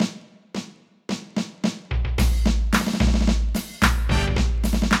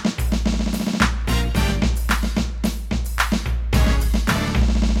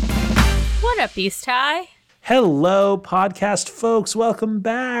Peace, Ty. Hello, podcast folks. Welcome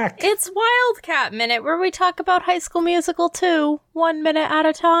back. It's Wildcat Minute, where we talk about High School Musical 2, 1 minute at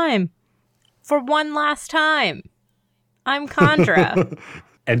a time. For one last time. I'm Condra.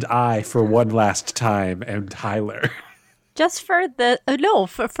 And I, for one last time, am Tyler. Just for the...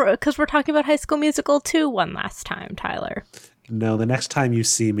 because we're talking about High School Musical 2 one last time, Tyler. No, the next time you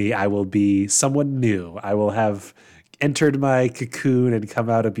see me, I will be someone new. I will have entered my cocoon and come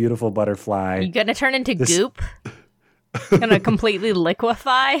out a beautiful butterfly. Are you going to turn into goop? Going to completely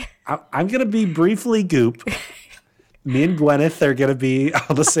liquefy? I'm going to be briefly goop. Me and Gwyneth are going to be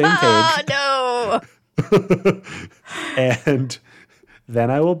on the same page. Oh, no. And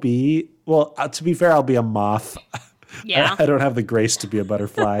then I will be... Well, to be fair, I'll be a moth. Yeah. I don't have the grace to be a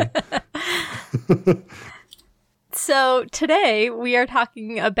butterfly. So today we are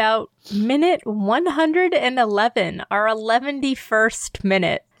talking about minute 111, our 111st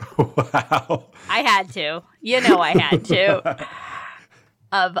minute. Wow. I had to. You know I had to.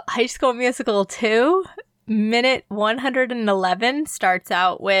 Of High School Musical 2, minute 111 starts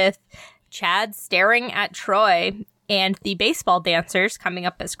out with Chad staring at Troy and the baseball dancers coming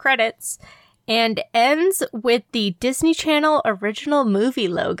up as credits, and ends with the Disney Channel original movie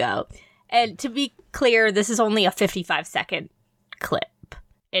logo. And to be clear, this is only a 55-second clip.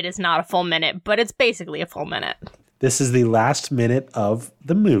 It is not a full minute, but it's basically a full minute. This is the last minute of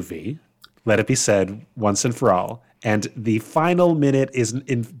the movie, let it be said once and for all. And the final minute is,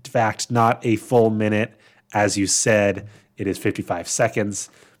 in fact, not a full minute. As you said, it is 55 seconds,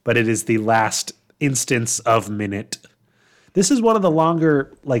 but it is the last instance of minute. This is one of the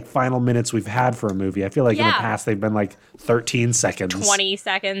longer, final minutes we've had for a movie. I feel like in the past they've been 13 seconds. 20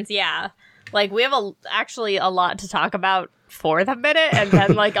 seconds, yeah. We have actually a lot to talk about for the minute, and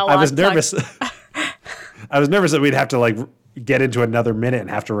then a lot. I was nervous. I was nervous that we'd have to get into another minute and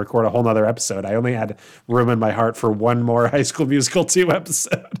have to record a whole nother episode. I only had room in my heart for one more High School Musical 2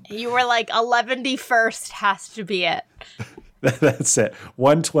 episode. You were 111st has to be it. That's it.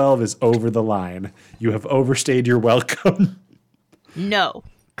 112 is over the line. You have overstayed your welcome. No.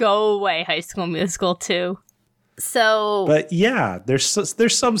 Go away, High School Musical 2. So, but yeah, there's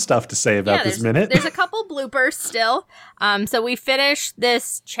some stuff to say about this minute. There's a couple bloopers still. So we finished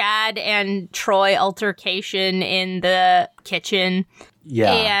this Chad and Troy altercation in the kitchen.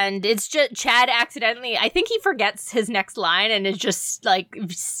 Yeah. And it's just Chad accidentally, I think he forgets his next line and is just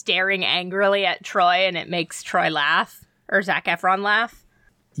staring angrily at Troy, and it makes Troy laugh, or Zac Efron laugh.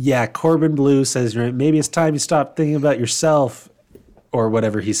 Yeah, Corbin Bleu says, maybe it's time you stop thinking about yourself, or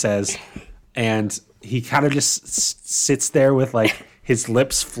whatever he says. And he kind of just sits there with his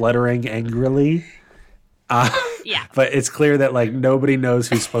lips fluttering angrily. Yeah. But it's clear that nobody knows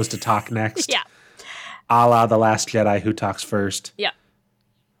who's supposed to talk next. Yeah. A la The Last Jedi, who talks first. Yeah.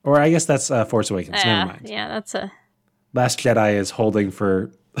 Or I guess that's Force Awakens. Never mind. Yeah, that's a... Last Jedi is holding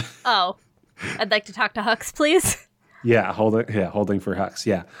for... Oh. I'd like to talk to Hux, please. Yeah, holding for Hux.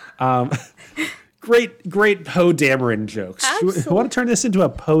 Yeah. Great Poe Dameron jokes. Absolutely. You want to turn this into a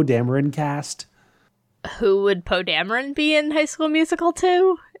Poe Dameron cast? Who would Poe Dameron be in High School Musical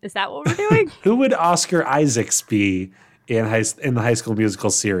 2? Is that what we're doing? Who would Oscar Isaacs be in the High School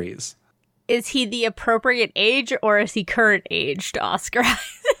Musical series? Is he the appropriate age, or is he current aged Oscar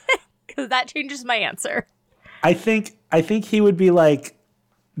Isaac? Because that changes my answer. I think he would be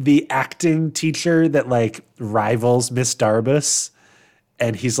the acting teacher that rivals Miss Darbus,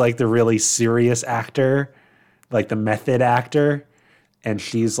 and he's the really serious actor, the method actor. And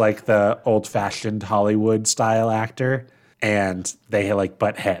she's the old-fashioned Hollywood-style actor, and they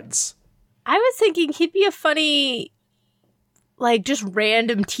butt heads. I was thinking he'd be a funny, just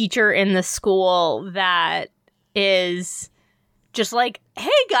random teacher in the school that is just hey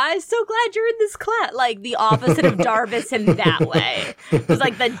guys, so glad you're in this class. The opposite of Darbus in that way. It was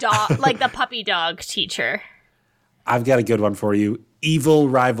the dog, the puppy dog teacher. I've got a good one for you. Evil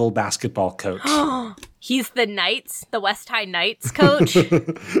rival basketball coach. He's the West High Knights coach.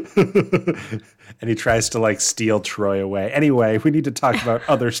 And he tries to steal Troy away. Anyway, we need to talk about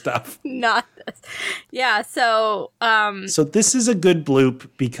other stuff. Not this. Yeah, so So this is a good bloop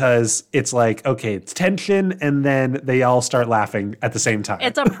because it's okay, it's tension, and then they all start laughing at the same time.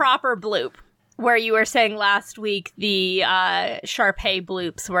 It's a proper bloop. Where you were saying last week the Sharpay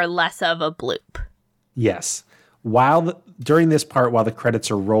bloops were less of a bloop. Yes. During this part, while the credits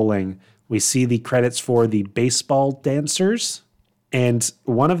are rolling, we see the credits for the baseball dancers. And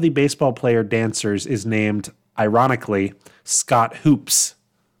one of the baseball player dancers is named, ironically, Scott Hoops.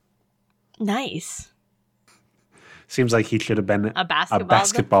 Nice. Seems like he should have been a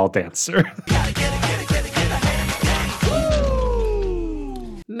basketball dancer.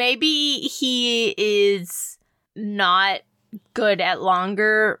 Maybe he is not good at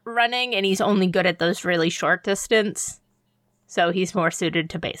longer running and he's only good at those really short distance. So he's more suited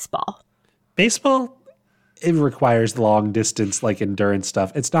to baseball. Baseball, it requires long distance, like endurance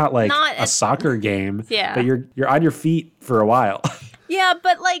stuff. It's not like a soccer game, yeah. but you're on your feet for a while. Yeah,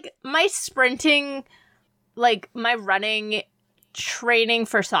 but like my sprinting, like my running training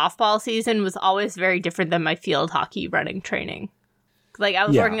for softball season was always very different than my field hockey running training. Like I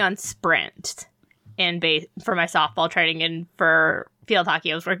was working on sprint and for my softball training, and for field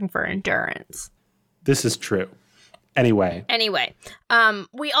hockey I was working for endurance. This is true. Anyway,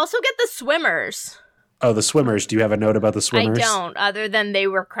 we also get the swimmers. Oh, the swimmers. Do you have a note about the swimmers? I don't, other than they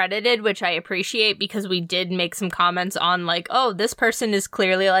were credited, which I appreciate because we did make some comments on like, oh, this person is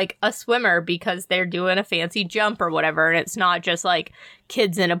clearly like a swimmer because they're doing a fancy jump or whatever, and it's not just like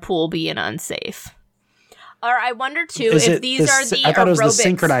kids in a pool being unsafe. Or I wonder too if these are the I thought it was the aerobics.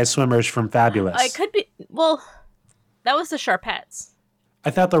 synchronized swimmers from Fabulous. It could be. Well, that was the Sharpettes.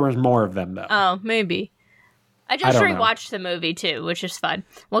 I thought there was more of them though. Oh, maybe. I just rewatched the movie too, which is fun.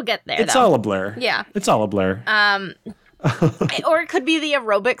 We'll get there. It's all a blur. Yeah, it's all a blur. Or it could be the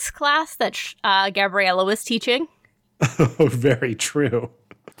aerobics class that Gabriella was teaching. Very true.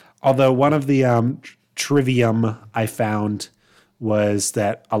 Although one of the trivium I found was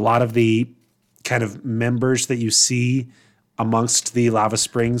that a lot of the kind of members that you see amongst the Lava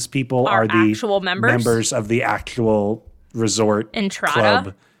Springs people are the actual members of the actual resort Entrada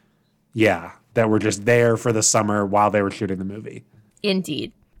club. Yeah. That were just there for the summer while they were shooting the movie.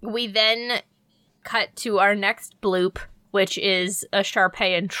 Indeed. We then cut to our next bloop, which is a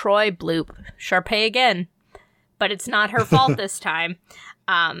Sharpay and Troy bloop. Sharpay again. But it's not her fault this time.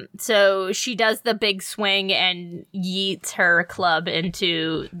 So she does the big swing and yeets her club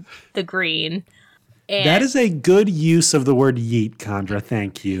into the green. And that is a good use of the word yeet, Condra.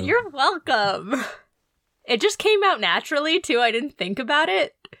 Thank you. You're welcome. It just came out naturally, too. I didn't think about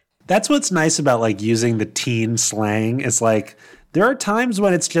it. That's what's nice about like using the teen slang. Is like there are times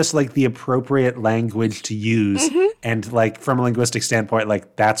when it's just like the appropriate language to use, and like from a linguistic standpoint,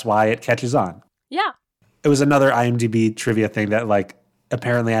 like that's why it catches on. Yeah. It was another IMDb trivia thing that like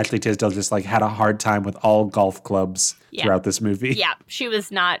apparently Ashley Tisdale just like had a hard time with all golf clubs throughout this movie. Yeah, she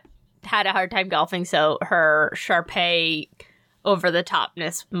had a hard time golfing, so her Sharpay over the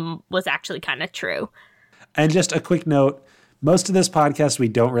topness was actually kind of true. And just a quick note. Most of this podcast, we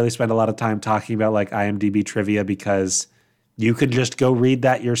don't really spend a lot of time talking about like IMDb trivia because you could just go read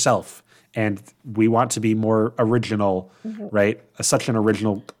that yourself. And we want to be more original, right? Such an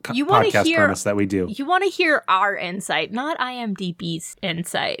original podcast premise that we do. You want to hear our insight, not IMDb's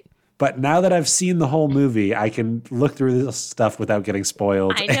insight. But now that I've seen the whole movie, I can look through this stuff without getting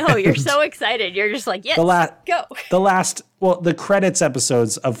spoiled. I know, you're so excited. You're just like, yes, go. The credits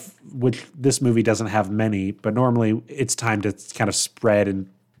episodes, of which this movie doesn't have many, but normally it's time to kind of spread and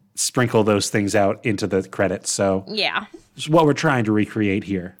sprinkle those things out into the credits. So yeah, it's what we're trying to recreate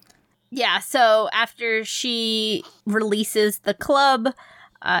here. Yeah, so after she releases the club,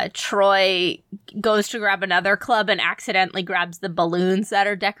 Troy goes to grab another club and accidentally grabs the balloons that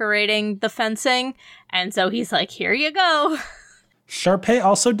are decorating the fencing. And so he's like, here you go. Sharpay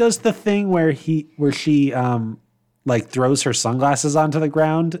also does the thing where she like throws her sunglasses onto the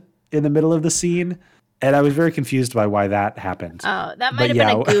ground in the middle of the scene. And I was very confused by why that happened. Oh, that might have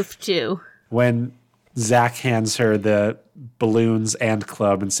been a goof too. When Zach hands her the balloons and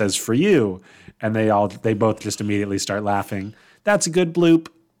club and says, for you. And they both just immediately start laughing. That's a good bloop.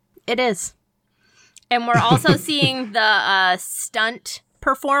 It is. And we're also seeing the stunt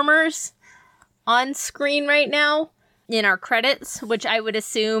performers on screen right now in our credits, which I would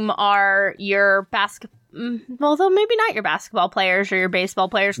assume are your although maybe not your basketball players or your baseball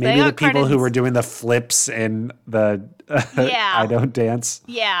players. Maybe the people who were doing the flips in the I Don't Dance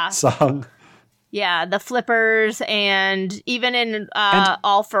song. Yeah, the flippers, and even in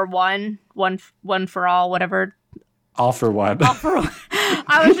All for One for All, whatever. All for One. All for One.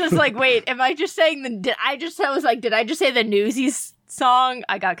 I was just like, wait, am I just saying did I just say the Newsies song?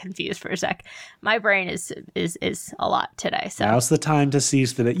 I got confused for a sec. My brain is a lot today. So now's the time to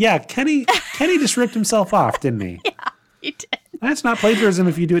seize the day. Yeah, Kenny just ripped himself off, didn't he? Yeah, he did. That's not plagiarism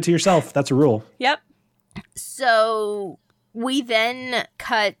if you do it to yourself. That's a rule. Yep. So we then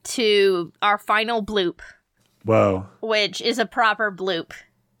cut to our final bloop. Whoa. Which is a proper bloop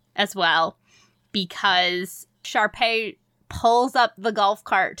as well, because Sharpay pulls up the golf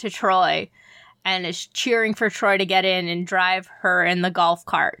cart to Troy and is cheering for Troy to get in and drive her in the golf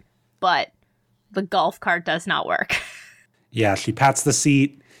cart. But the golf cart does not work. Yeah, she pats the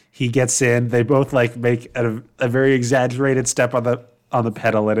seat. He gets in. They both like make a very exaggerated step on on the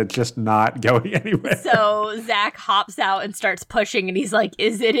pedal and it's just not going anywhere. So Zach hops out and starts pushing, and he's like,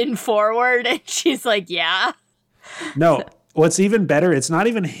 "Is it in forward?" And she's like, "Yeah." No, what's even better, it's not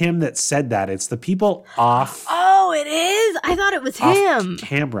even him that said that. It's the people off. Oh, it is? I thought it was him.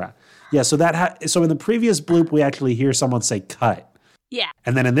 Camera. Yeah, so so in the previous bloop, we actually hear someone say cut. Yeah.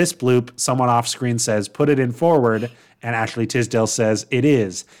 And then in this bloop, someone off screen says, put it in forward. And Ashley Tisdale says, it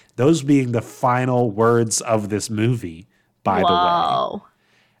is. Those being the final words of this movie, by the way.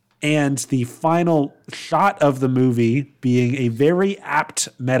 And the final shot of the movie being a very apt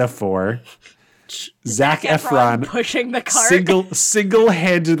metaphor. Zac Efron pushing the cart.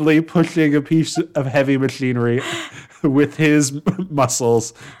 Single-handedly pushing a piece of heavy machinery with his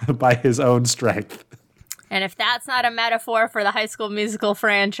muscles by his own strength. And if that's not a metaphor for the High School Musical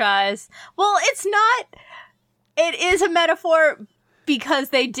franchise, well, it's not. It is a metaphor because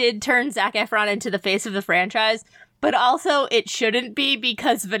they did turn Zac Efron into the face of the franchise, but also it shouldn't be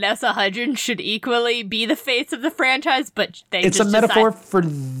because Vanessa Hudgens should equally be the face of the franchise, but it's a metaphor for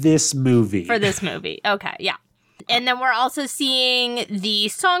this movie. For this movie. Okay, yeah. And then we're also seeing the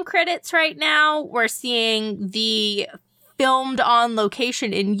song credits right now. We're seeing the filmed on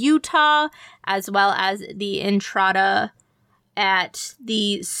location in Utah, as well as the entrada at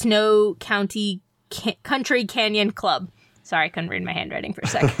the Snow County Country Canyon Club. Sorry, I couldn't read my handwriting for a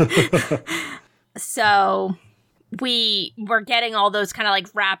second. So we're getting all those kind of like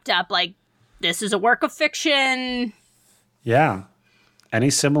wrapped up, like, this is a work of fiction. Yeah. Any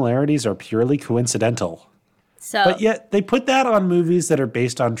similarities are purely coincidental. So, but yet they put that on movies that are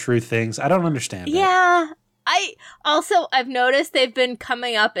based on true things. I don't understand it. Yeah. I've noticed they've been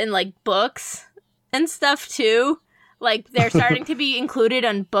coming up in like books and stuff too. Like they're starting to be included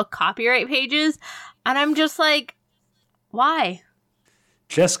on book copyright pages. And I'm just like, why?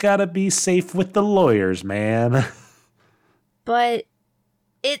 Just gotta be safe with the lawyers, man. But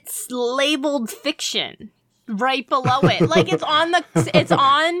it's labeled fiction right below it. Like it's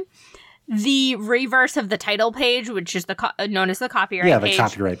on the reverse of the title page, which is known as the copyright page. Yeah, the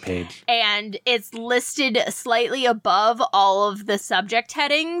copyright page. And it's listed slightly above all of the subject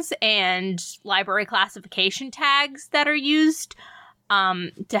headings and library classification tags that are used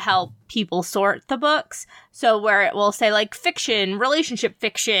to help people sort the books. So where it will say like fiction, relationship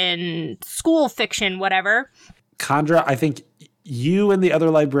fiction, school fiction, whatever. Chandra, I think you and the other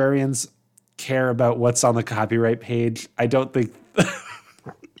librarians care about what's on the copyright page. I don't think...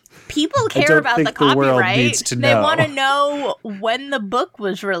 People care about the copyright. Needs to know. They want to know when the book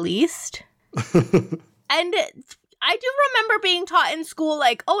was released. And I do remember being taught in school,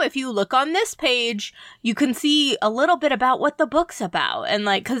 like, oh, if you look on this page, you can see a little bit about what the book's about. And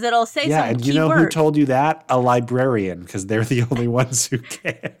like, because it'll say some and you know who told you that? A librarian, because they're the only ones who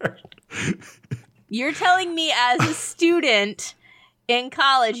care. You're telling me as a student in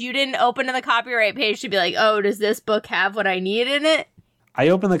college, you didn't open to the copyright page to be like, oh, does this book have what I need in it? I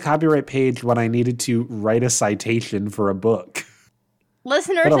opened the copyright page when I needed to write a citation for a book.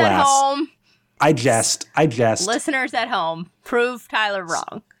 Listeners at home. I jest. Listeners at home, prove Tyler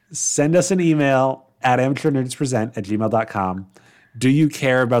wrong. Send us an email at amateurnerdspresent@gmail.com. Do you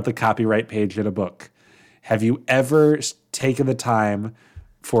care about the copyright page in a book? Have you ever taken the time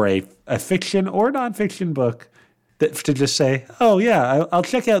for a fiction or nonfiction book to just say, oh, yeah, I'll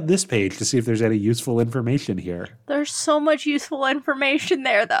check out this page to see if there's any useful information here? There's so much useful information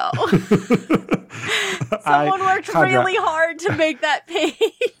there, though. Someone worked really hard to make that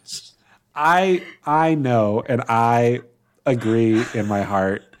page. I know, and I agree in my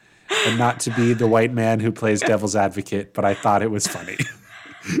heart, and not to be the white man who plays devil's advocate, but I thought it was funny.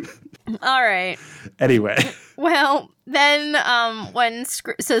 All right. Anyway. Well, then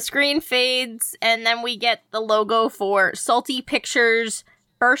screen fades, and then we get the logo for Salty Pictures,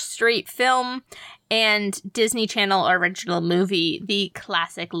 First Street Film, and Disney Channel Original Movie, the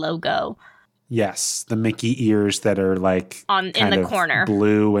classic logo. Yes, the Mickey ears that are like in the corner,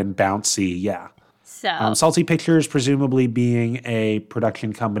 blue and bouncy. Yeah. So Salty Pictures, presumably being a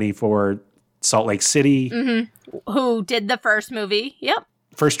production company for Salt Lake City, who did the first movie. Yep.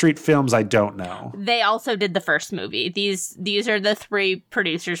 First Street Films, I don't know. They also did the first movie. These are the three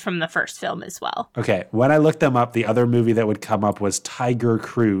producers from the first film as well. Okay, when I looked them up, the other movie that would come up was Tiger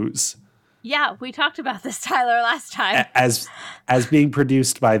Cruise. Yeah, we talked about this, Tyler, last time. As being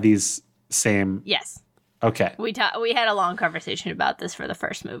produced by these same... Yes. Okay. We had a long conversation about this for the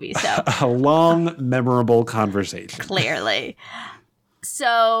first movie, so... A long, memorable conversation. Clearly.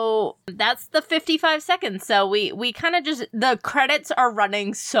 So that's the 55 seconds. So we kind of just, the credits are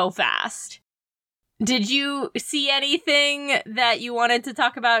running so fast. Did you see anything that you wanted to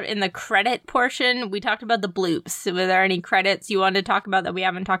talk about in the credit portion? We talked about the bloops. Were there any credits you wanted to talk about that we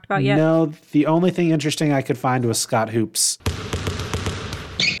haven't talked about yet? No, the only thing interesting I could find was Scott Hoops.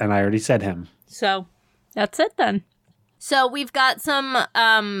 And I already said him. So that's it then. So we've got some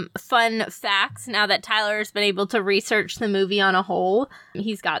fun facts now that Tyler's been able to research the movie on a whole.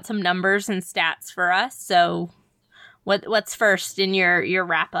 He's got some numbers and stats for us. So what's first in your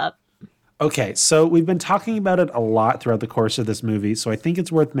wrap up? Okay, so we've been talking about it a lot throughout the course of this movie, so I think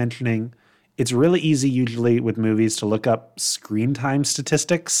it's worth mentioning. It's really easy usually with movies to look up screen time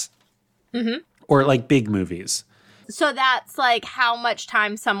statistics. Mm-hmm. Or like big movies. So that's like how much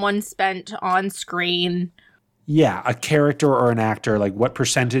time someone spent on screen. Yeah, a character or an actor, like what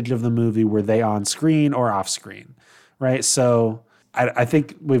percentage of the movie were they on screen or off screen, right? So I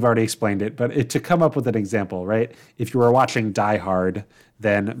think we've already explained it, but to come up with an example, right? If you were watching Die Hard,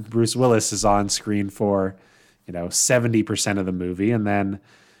 then Bruce Willis is on screen for, 70% of the movie, and then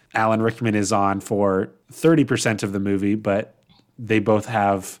Alan Rickman is on for 30% of the movie, but they both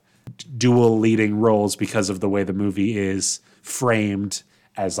have dual leading roles because of the way the movie is framed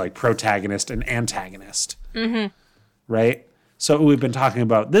as like protagonist and antagonist. Mm-hmm. Right? So what we've been talking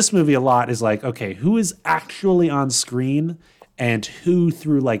about this movie a lot is like, okay, who is actually on screen and who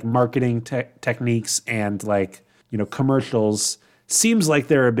through like marketing techniques and like, commercials seems like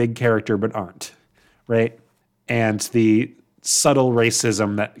they're a big character but aren't. Right? And the subtle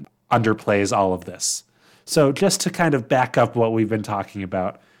racism that underplays all of this. So just to kind of back up what we've been talking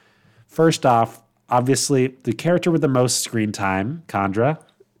about, first off, obviously, the character with the most screen time, Chandra.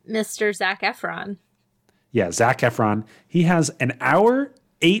 Mr. Zac Efron. Yeah, Zac Efron. He has an hour,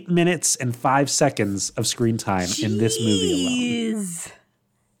 8 minutes, and 5 seconds of screen time in this movie alone.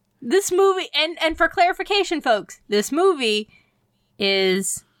 This movie, and for clarification, folks, this movie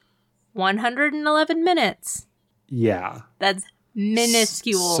is 111 minutes. Yeah. That's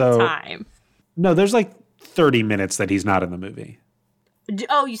minuscule time. No, there's like 30 minutes that he's not in the movie.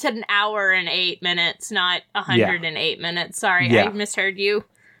 Oh, you said an hour and 8 minutes, not 108 minutes. Sorry, I misheard you.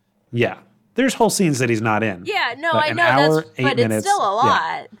 Yeah. There's whole scenes that he's not in. Yeah, no, I know but it's still a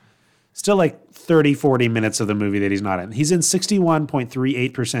lot. Yeah. Still like 30, 40 minutes of the movie that he's not in. He's in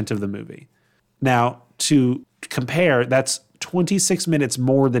 61.38% of the movie. Now, to compare, that's 26 minutes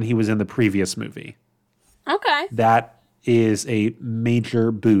more than he was in the previous movie. Okay. That is a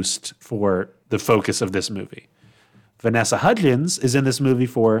major boost for the focus of this movie. Vanessa Hudgens is in this movie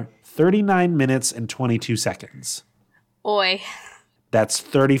for 39 minutes and 22 seconds. Oi. That's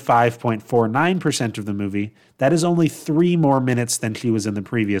 35.49% of the movie. That is only 3 more minutes than she was in the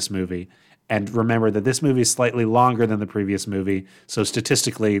previous movie. And remember that this movie is slightly longer than the previous movie, so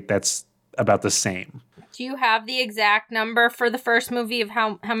statistically that's about the same. Do you have the exact number for the first movie of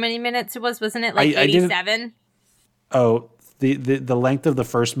how many minutes it was? Wasn't it like 87? Oh, the length of the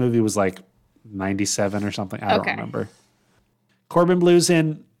first movie was like 97 or something. I don't remember. Corbin Blue's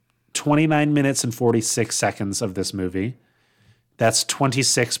in 29 minutes and 46 seconds of this movie. That's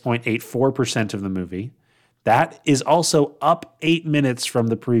 26.84% of the movie. That is also up 8 minutes from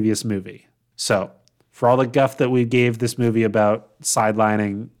the previous movie. So, for all the guff that we gave this movie about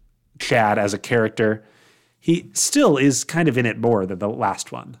sidelining Chad as a character, he still is kind of in it more than the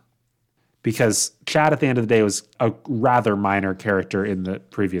last one. Because Chad, at the end of the day, was a rather minor character in the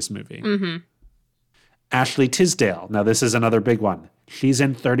previous movie. Mm-hmm. Ashley Tisdale. Now, this is another big one. She's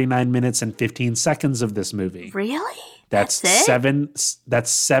in 39 minutes and 15 seconds of this movie. Really? That's 7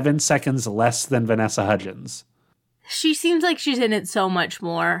 seconds less than Vanessa Hudgens. She seems like she's in it so much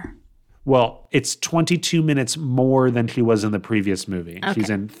more. Well, it's 22 minutes more than she was in the previous movie. Okay. She's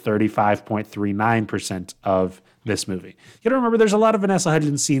in 35.39% of this movie. You gotta remember, there's a lot of Vanessa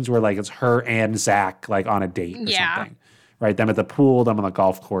Hudgens scenes where like it's her and Zach like on a date or something. Right? Them at the pool, them on the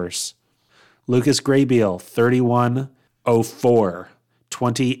golf course. Lucas Grabeel, 31:04,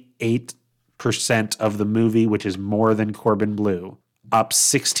 28% of the movie, which is more than Corbin Blue, up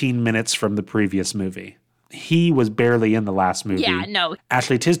 16 minutes from the previous movie. He was barely in the last movie. Yeah, no.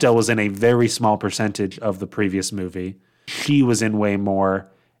 Ashley Tisdale was in a very small percentage of the previous movie. She was in way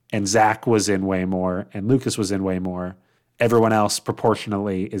more, and Zach was in way more, and Lucas was in way more. Everyone else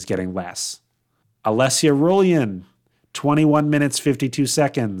proportionally is getting less. Alessia Rullian, 21 minutes, 52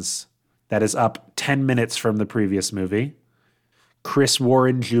 seconds. That is up 10 minutes from the previous movie. Chris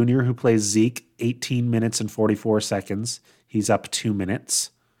Warren Jr., who plays Zeke, 18 minutes and 44 seconds. He's up 2 minutes.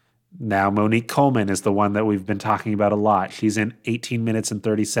 Now, Monique Coleman is the one that we've been talking about a lot. She's in 18 minutes and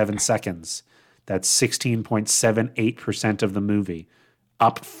 37 seconds. That's 16.78% of the movie.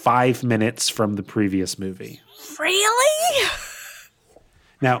 Up 5 minutes from the previous movie. Really?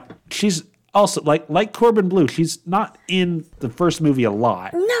 Now, she's Also, like Corbin Bleu, she's not in the first movie a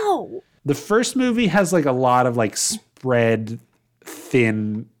lot. No. The first movie has like a lot of like spread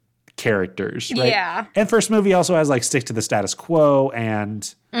thin characters, right? Yeah. And first movie also has like stick to the status quo and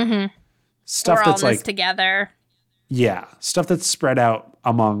stuff We're all that's in this like together. yeah, stuff that's spread out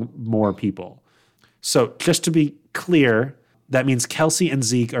among more people. So just to be clear, that means Kelsey and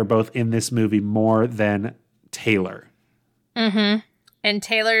Zeke are both in this movie more than Taylor. And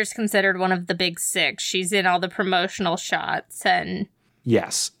Taylor's considered one of the big six. She's in all the promotional shots and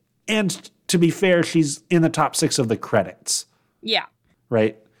Yes. And to be fair, she's in the top 6 of the credits, yeah.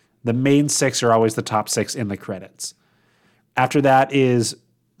 right? The main 6 are always the top 6 in the credits. After that is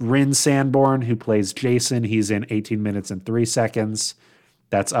Rin Sanborn, who plays Jason. He's in 18 minutes and 3 seconds.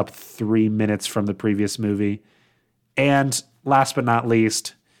 That's up 3 minutes from the previous movie. And last but not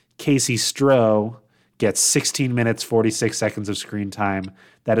least, Casey Stroh gets 16 minutes, 46 seconds of screen time.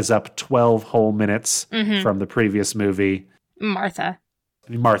 That is up 12 whole minutes from the previous movie. Martha,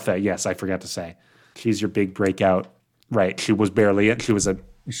 yes, I forgot to say. She's your big breakout. Right, she was barely in. She was a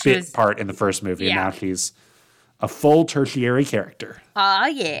bit part in the first movie, and now she's a full tertiary character. Oh,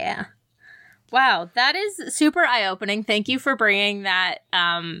 yeah. Wow, that is super eye-opening. Thank you for bringing that,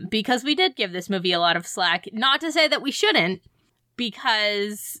 because we did give this movie a lot of slack. Not to say that we shouldn't,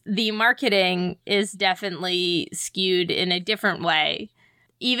 because the marketing is definitely skewed in a different way.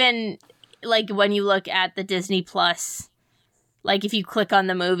 Even, like, when you look at the Disney Plus, like, if you click on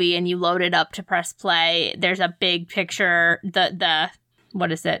the movie and you load it up to press play, there's a big picture, the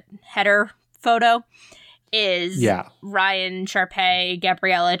what is it, header photo is Ryan Sharpay,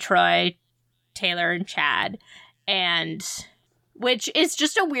 Gabriella Troy, Taylor, and Chad. And which is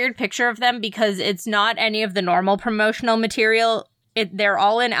just a weird picture of them because it's not any of the normal promotional material. They're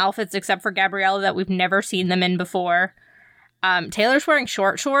all in outfits except for Gabriella that we've never seen them in before. Taylor's wearing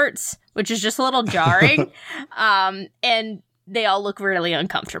shorts, which is just a little jarring. And they all look really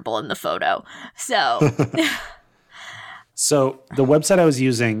uncomfortable in the photo. So So the website I was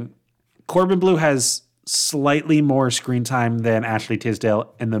using, Corbin Bleu has slightly more screen time than Ashley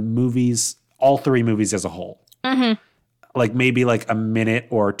Tisdale in the movies, all 3 movies as a whole. Like maybe like a minute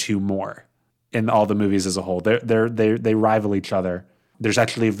or 2 more in all the movies as a whole. They rival each other. There's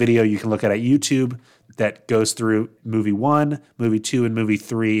actually a video you can look at YouTube that goes through movie 1, movie 2, and movie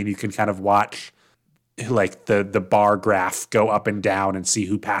 3, and you can kind of watch like the bar graph go up and down and see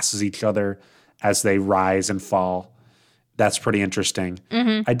who passes each other as they rise and fall. That's pretty interesting.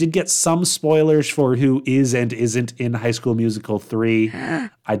 I did get some spoilers for who is and isn't in High School Musical 3.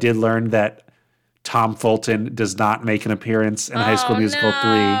 I did learn that Tom Fulton does not make an appearance in High School Musical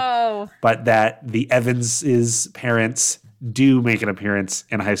 3, but that the Evans' parents do make an appearance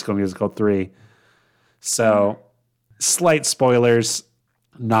in High School Musical 3. So, slight spoilers,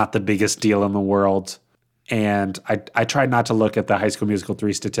 not the biggest deal in the world. And I tried not to look at the High School Musical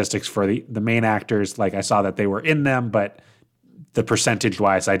 3 statistics for the main actors. Like, I saw that they were in them, but the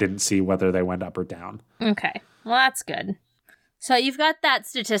percentage-wise, I didn't see whether they went up or down. Okay. Well, that's good. So you've got that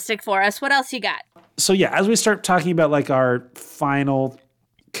statistic for us. What else you got? So, yeah, as we start talking about, like, our final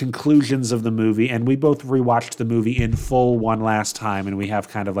conclusions of the movie, and we both rewatched the movie in full one last time, and we have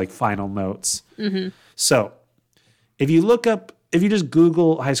kind of, like, final notes. So, if you just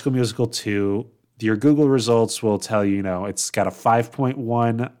Google High School Musical 2, your Google results will tell you, it's got a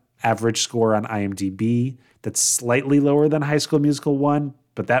 5.1 average score on IMDb. That's slightly lower than High School Musical 1,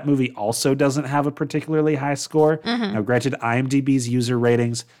 but that movie also doesn't have a particularly high score. Now, granted, IMDb's user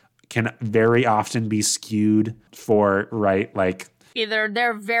ratings can very often be skewed for, right, like... Either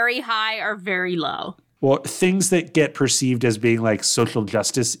they're very high or very low. Well, things that get perceived as being, like, social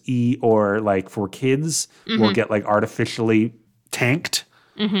justice-y or, like, for kids will get, like, artificially tanked.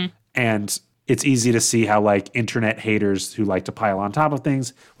 And it's easy to see how, like, internet haters who like to pile on top of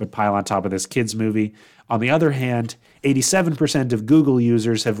things would pile on top of this kids movie. On the other hand, 87% of Google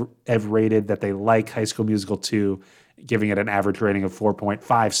users have rated that they like High School Musical 2, giving it an average rating of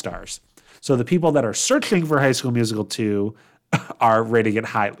 4.5 stars. So the people that are searching for High School Musical 2 are rating it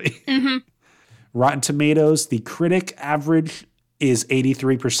highly. Rotten Tomatoes, the critic average is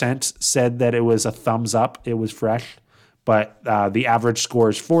 83% said that it was a thumbs up, it was fresh. But the average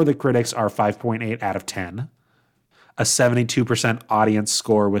scores for the critics are 5.8 out of 10. A 72% audience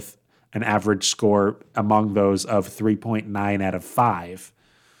score with an average score among those of 3.9 out of 5.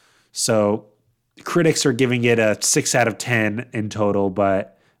 So critics are giving it a 6 out of 10 in total,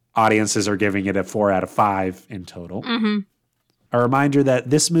 but audiences are giving it a 4 out of 5 in total. A reminder that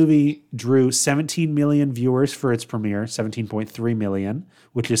this movie drew 17 million viewers for its premiere, 17.3 million,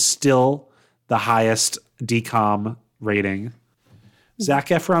 which is still the highest DCOM rating. Zac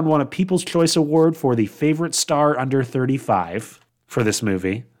Efron won a People's Choice Award for the favorite star under 35 for this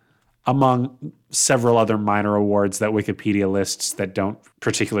movie, among several other minor awards that Wikipedia lists that don't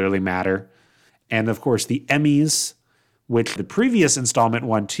particularly matter. And of course, the Emmys, which the previous installment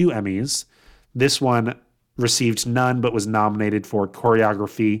won 2 Emmys. This one received none, but was nominated for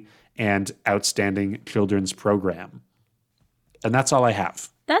choreography and outstanding children's program. And that's all I have.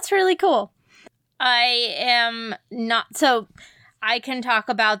 That's really cool. I am not... So I can talk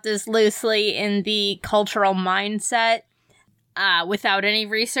about this loosely in the cultural mindset without any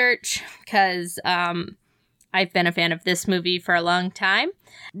research, because I've been a fan of this movie for a long time.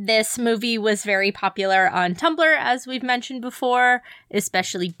 This movie was very popular on Tumblr, as we've mentioned before,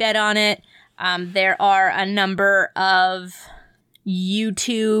 especially Bet On It. There are a number of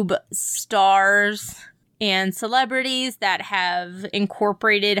YouTube stars and celebrities that have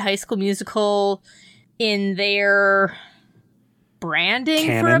incorporated High School Musical in their branding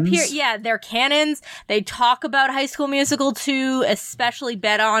canons? Yeah, their canons. They talk about High School Musical 2, especially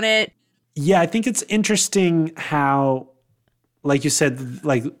Bet On It. Yeah, I think it's interesting how, like you said,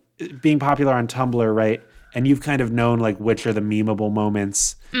 like being popular on Tumblr, right? And you've kind of known like which are the memeable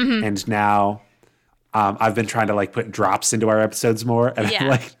moments. Mm-hmm. And now I've been trying to like put drops into our episodes more, and I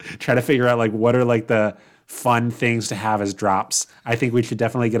like try to figure out like what are like the fun things to have as drops. I think we should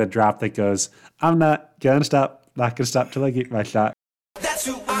definitely get a drop that goes, I'm not gonna stop till I get my shot. That's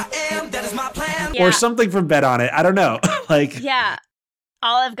who I am, that is my plan. Yeah. Or something from Bet On It. I don't know. Like, yeah.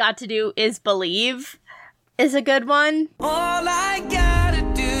 All I've got to do is believe is a good one. All I gotta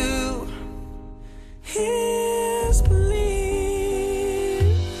do is believe.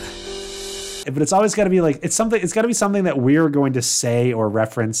 but it's always got to be like, it's got to be something that we're going to say or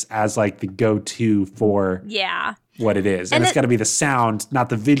reference as like the go-to for what it is. And it's got to be the sound, not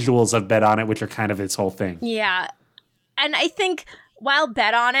the visuals of Bet On It, which are kind of its whole thing. Yeah. And I think while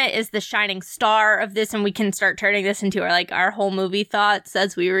Bet On It is the shining star of this, and we can start turning this into our whole movie thoughts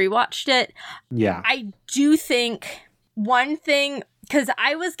as we rewatched it. Yeah. I do think one thing, because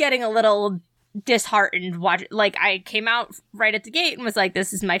I was getting a little disheartened I came out right at the gate and was like,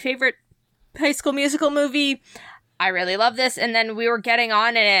 this is my favorite High School Musical movie. I really love this. And then we were getting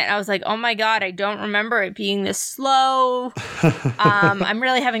on in it and I was like, oh my God, I don't remember it being this slow. I'm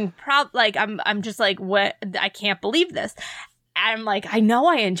really having I'm just like, what? I can't believe this. And I'm like, I know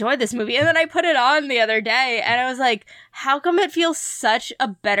I enjoyed this movie. And then I put it on the other day and I was like, how come it feels such a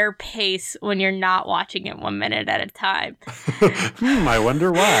better pace when you're not watching it 1 minute at a time? I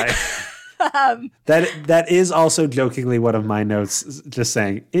wonder why. That is also jokingly one of my notes, just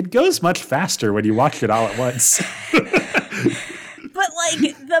saying it goes much faster when you watch it all at once. But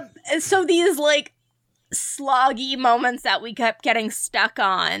these sloggy moments that we kept getting stuck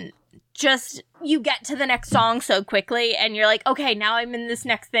on, just you get to the next song so quickly and you're like, okay, now I'm in this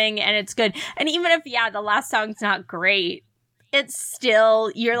next thing and it's good. And even if the last song's not great, it's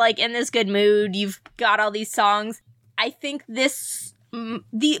still, you're like in this good mood. You've got all these songs. I think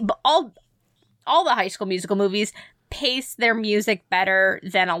all the High School Musical movies pace their music better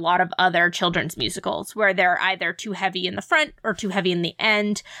than a lot of other children's musicals, where they're either too heavy in the front or too heavy in the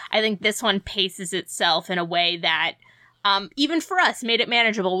end. I think this one paces itself in a way that, even for us, made it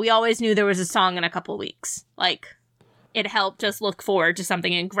manageable. We always knew there was a song in a couple weeks. It helped us look forward to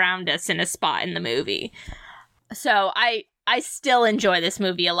something and ground us in a spot in the movie. So I still enjoy this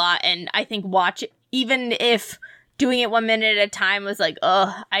movie a lot, and I think even if doing it 1 minute at a time was like,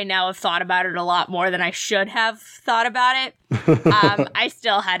 I now have thought about it a lot more than I should have thought about it. I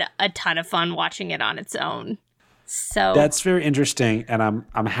still had a ton of fun watching it on its own. So that's very interesting, and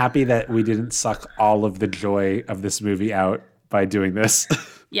I'm happy that we didn't suck all of the joy of this movie out by doing this.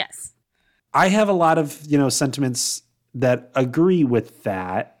 Yes. I have a lot of, sentiments that agree with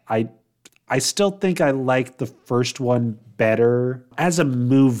that. I still think I like the first one better as a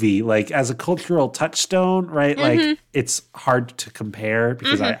movie, as a cultural touchstone, right? Mm-hmm. It's hard to compare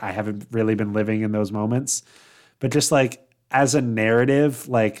because mm-hmm. I haven't really been living in those moments. But just as a narrative,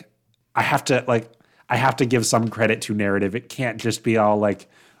 I have to give some credit to narrative. It can't just be all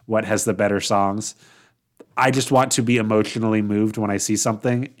what has the better songs. I just want to be emotionally moved when I see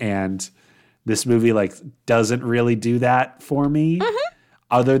something, and this movie doesn't really do that for me. Mm-hmm.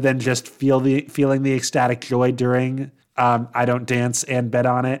 Other than just feeling the ecstatic joy during I Don't Dance and Bet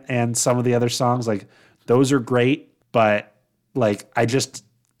On It and some of the other songs. Those are great, but I just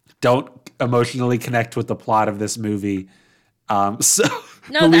don't emotionally connect with the plot of this movie. So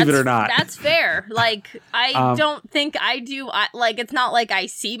believe it or not. That's fair. I don't think I do. It's not like I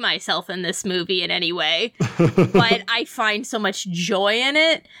see myself in this movie in any way, but I find so much joy in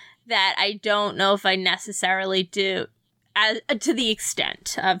it that I don't know if I necessarily do. as to the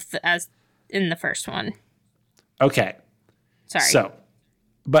extent of as in the first one. Okay. Sorry. So,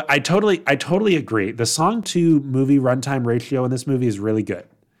 but I totally agree. The song to movie runtime ratio in this movie is really good,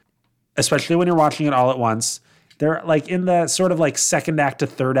 especially when you're watching it all at once. They're like in the sort of like second act to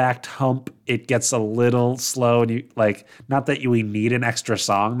third act hump. It gets a little slow, and you like, not that we need an extra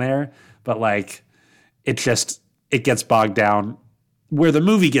song there, but like it gets bogged down. Where the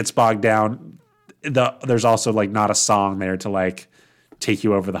movie gets bogged down, there's also like not a song there to like take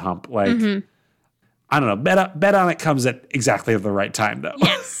you over the hump. Like, I don't know. Bet on It comes at exactly the right time, though.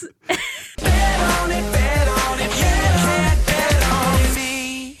 Yes.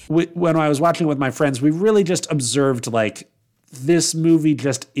 When I was watching with my friends, we really just observed like this movie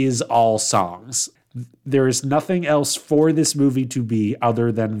just is all songs. There is nothing else for this movie to be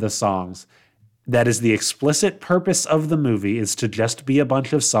other than the songs. That is the explicit purpose of the movie, is to just be a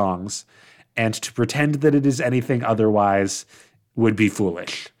bunch of songs, and to pretend that it is anything otherwise would be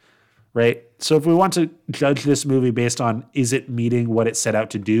foolish, right? So if we want to judge this movie based on is it meeting what it set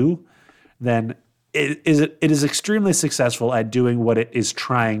out to do, then it is extremely successful at doing what it is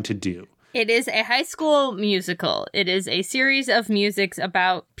trying to do. It is a high school musical. It is a series of musics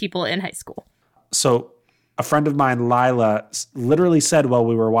about people in high school. So a friend of mine, Lila, literally said while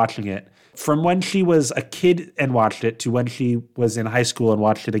we were watching it, from when she was a kid and watched it to when she was in high school and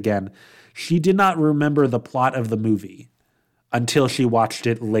watched it again, she did not remember the plot of the movie until she watched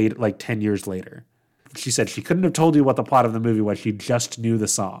it late, like 10 years later. She said she couldn't have told you what the plot of the movie was. She just knew the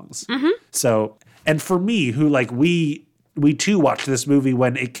songs. So, and for me, who like we too watched this movie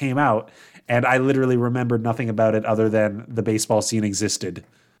when it came out, and I literally remembered nothing about it other than the baseball scene existed.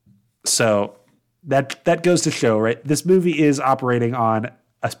 So that goes to show, right? This movie is operating on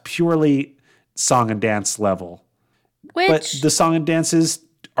a purely song and dance level. But the song and dances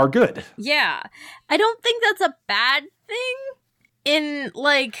are good. Yeah. I don't think that's a bad thing in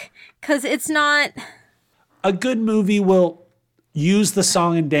like, because it's not. A good movie will use the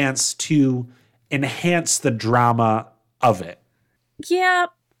song and dance to enhance the drama of it. Yeah,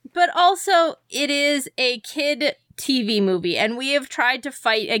 but also it is a kid TV movie, and we have tried to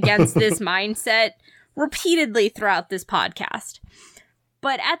fight against this mindset repeatedly throughout this podcast.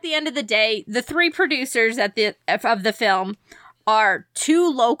 But at the end of the day, the three producers of the film are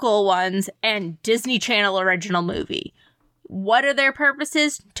two local ones and Disney Channel original movie. What are their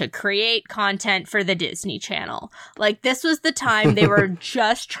purposes? To create content for the Disney Channel. Like, this was the time they were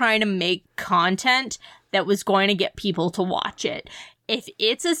just trying to make content that was going to get people to watch it. If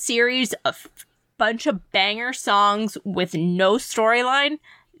it's a series of bunch of banger songs with no storyline,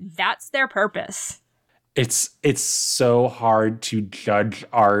 that's their purpose. It's so hard to judge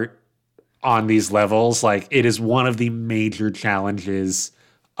art on these levels. Like, it is one of the major challenges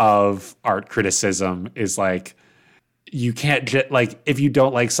of art criticism is like, you can't like, if you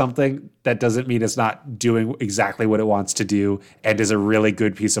don't like something, that doesn't mean it's not doing exactly what it wants to do and is a really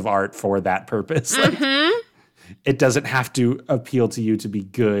good piece of art for that purpose. Like, it doesn't have to appeal to you to be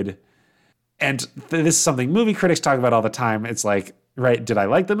good. And this is something movie critics talk about all the time. It's like, right, did I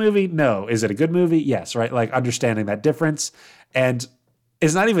like the movie? No. Is it a good movie? Yes, right? Like, understanding that difference. And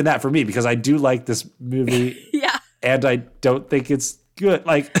it's not even that for me, because I do like this movie. Yeah. And I don't think it's good.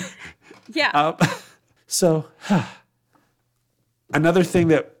 Like, yeah. So, another thing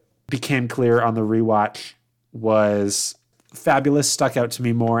that became clear on the rewatch was Fabulous stuck out to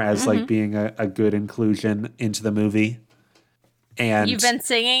me more as like being a good inclusion into the movie. And you've been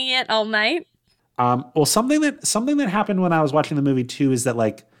singing it all night? Well, something that happened when I was watching the movie too is that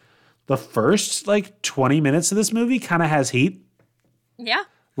like the first like 20 minutes of this movie kind of has heat. Yeah.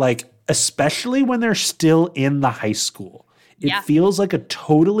 Like, especially when they're still in the high school. It feels like a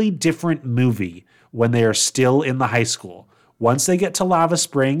totally different movie when they are still in the high school. Once they get to Lava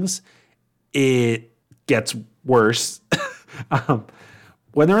Springs, it gets worse.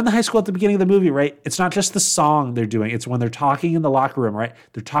 When they're in the high school at the beginning of the movie, right? It's not just the song they're doing. It's when they're talking in the locker room, right?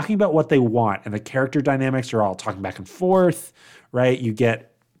 They're talking about what they want, and the character dynamics are all talking back and forth, right? You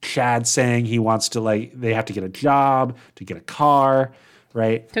get Chad saying he wants to, like, they have to get a job, to get a car,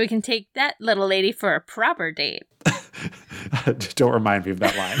 right? So we can take that little lady for a proper date. Don't remind me of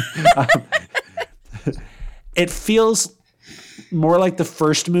that line. It feels more like the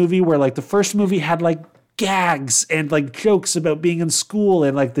first movie, where like the first movie had like gags and like jokes about being in school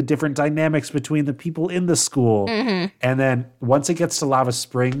and like the different dynamics between the people in the school. And then once it gets to Lava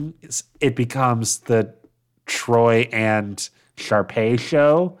Springs, it becomes the Troy and Sharpay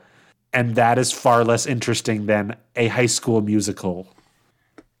show. And that is far less interesting than a high school musical.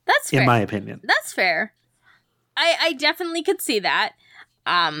 That's fair. In my opinion. That's fair. I definitely could see that.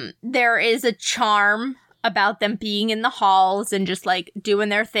 There is a charm about them being in the halls and just like doing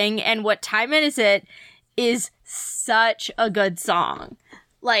their thing. And What Time Is It is such a good song.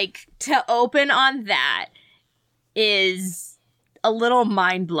 Like, to open on that is a little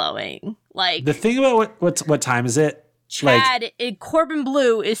mind blowing. Like, The thing about what time is it? Chad in Corbin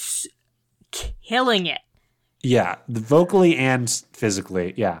Bleu is killing it. Yeah, vocally and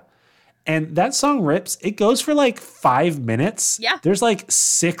physically, yeah. And that song rips. It goes for like 5 minutes. Yeah. There's like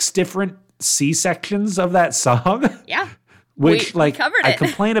 6 different C sections of that song. Yeah. Which we covered I it.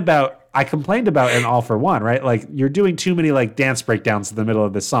 complained about in All for One, right? Like, you're doing too many like dance breakdowns in the middle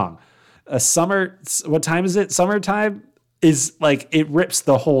of this song. What time is it? Summertime is like, it rips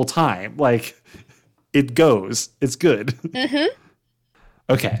the whole time. Like, it goes. It's good. Mm-hmm.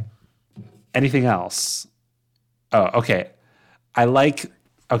 Okay. Anything else? Oh, okay.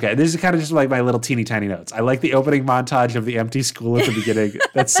 This is kind of just like my little teeny tiny notes. I like the opening montage of the empty school at the beginning.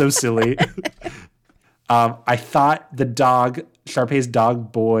 That's so silly. I thought the dog, Sharpay's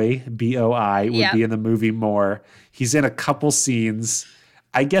dog Boy, B-O-I, would be in the movie more. He's in a couple scenes.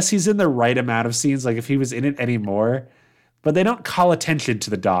 I guess he's in the right amount of scenes, like if he was in it anymore. But they don't call attention to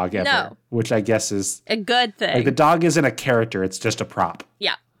the dog ever, which I guess is a good thing. Like, the dog isn't a character, it's just a prop.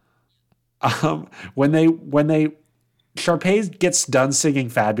 Yeah. When Sharpay gets done singing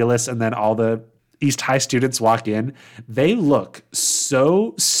Fabulous and then all the East High students walk in, they look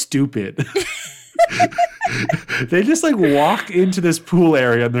so stupid. They just like walk into this pool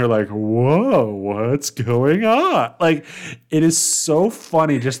area and they're like, whoa, what's going on? Like, it is so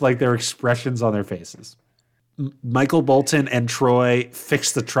funny, just like their expressions on their faces. Michael Bolton and Troy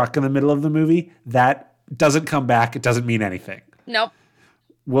fix the truck in the middle of the movie. That doesn't come back. It doesn't mean anything. Nope.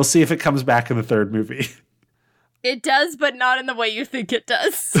 We'll see if it comes back in the third movie. It does, but not in the way you think it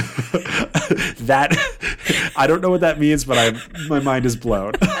does. That, I don't know what that means, but my mind is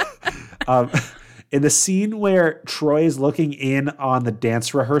blown. In the scene where Troy is looking in on the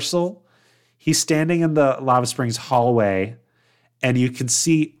dance rehearsal, he's standing in the Lava Springs hallway, and you can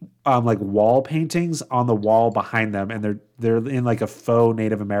see like wall paintings on the wall behind them, and they're in like a faux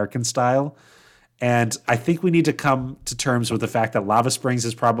Native American style. And I think we need to come to terms with the fact that Lava Springs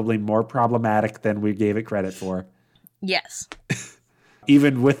is probably more problematic than we gave it credit for. Yes.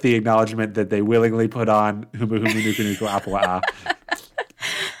 Even with the acknowledgement that they willingly put on Humu Humu Nuku Nuku Apua.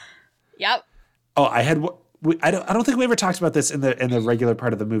 Yep. Oh, I don't think we ever talked about this in the regular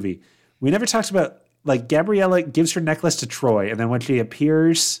part of the movie. We never talked about, like, Gabriella gives her necklace to Troy, and then when she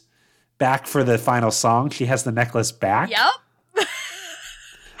appears back for the final song, she has the necklace back. Yep.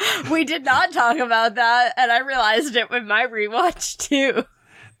 We did not talk about that, and I realized it with my rewatch too.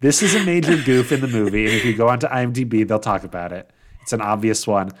 This is a major goof in the movie, and if you go onto IMDb, they'll talk about it. It's an obvious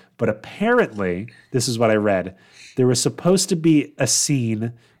one. But apparently, this is what I read, there was supposed to be a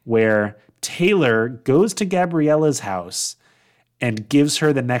scene where Taylor goes to Gabriella's house and gives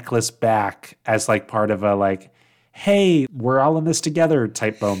her the necklace back as like part of a like, hey, we're all in this together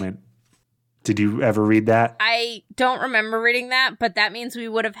type moment. Did you ever read that? I don't remember reading that, but that means we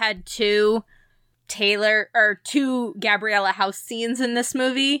would have had two Gabriella house scenes in this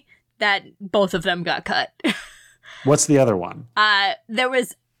movie that both of them got cut. What's the other one? There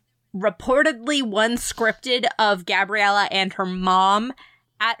was reportedly one scripted of Gabriella and her mom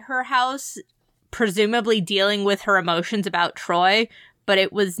at her house, presumably dealing with her emotions about Troy, but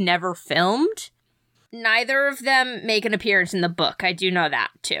it was never filmed. Neither of them make an appearance in the book. I do know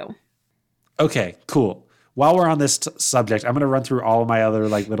that too. Okay, cool. While we're on this subject, I'm going to run through all of my other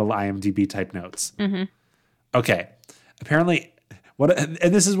like little IMDb type notes. Mm-hmm. Okay. Apparently, and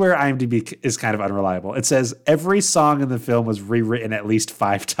this is where IMDb is kind of unreliable. It says every song in the film was rewritten at least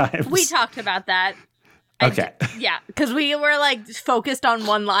 5 times. We talked about that. Okay. Yeah, because we were like focused on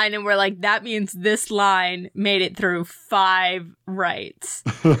one line and we're like, that means this line made it through 5 writes.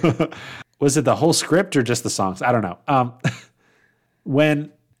 Was it the whole script or just the songs? I don't know.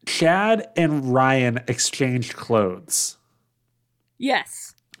 When Chad and Ryan exchanged clothes.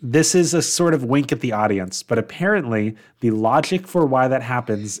 Yes. This is a sort of wink at the audience, but apparently the logic for why that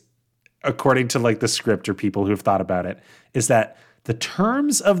happens, according to like the script or people who have thought about it, is that the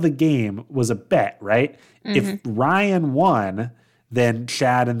terms of the game was a bet, right? Mm-hmm. If Ryan won, then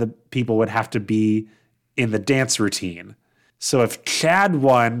Chad and the people would have to be in the dance routine. So if Chad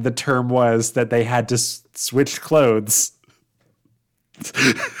won, the term was that they had to switch clothes.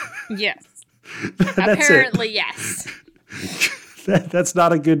 Yes. Apparently, yes. That's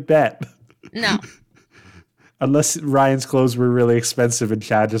not a good bet. No. Unless Ryan's clothes were really expensive and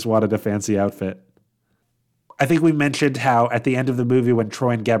Chad just wanted a fancy outfit. I think we mentioned how at the end of the movie when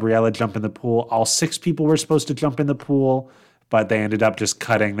Troy and Gabriella jump in the pool, all 6 people were supposed to jump in the pool, but they ended up just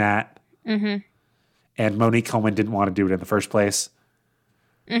cutting that. Mm-hmm. and Monique Coleman didn't want to do it in the first place.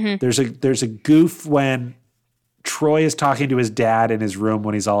 There's a goof when Troy is talking to his dad in his room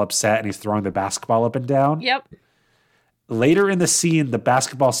when he's all upset and he's throwing the basketball up and down. Yep. Later in the scene, the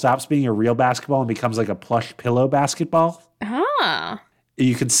basketball stops being a real basketball and becomes like a plush pillow basketball. Ah.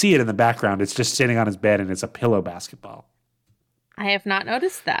 You can see it in the background. It's just sitting on his bed and it's a pillow basketball. I have not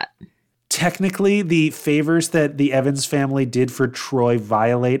noticed that. Technically, the favors that the Evans family did for Troy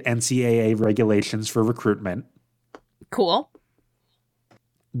violate NCAA regulations for recruitment. Cool.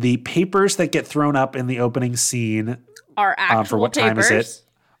 The papers that get thrown up in the opening scene Our actual for what papers. time is it?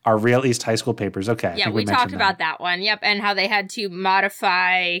 Are real East High School papers. Okay. I Yeah, think we talked mentioned about that one. Yep, and how they had to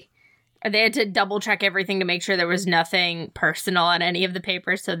modify, or they had to double check everything to make sure there was nothing personal on any of the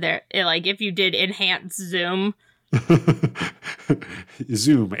papers. So there, like, if you did enhance Zoom,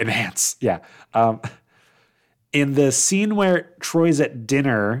 Zoom, enhance. Yeah. In the scene where Troy's at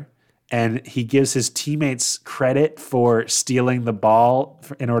dinner and he gives his teammates credit for stealing the ball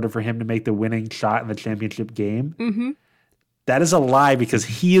in order for him to make the winning shot in the championship game, that is a lie because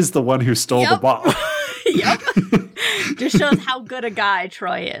he is the one who stole the ball. Yep. Just shows how good a guy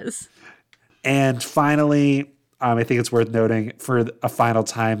Troy is. And finally, I think it's worth noting for a final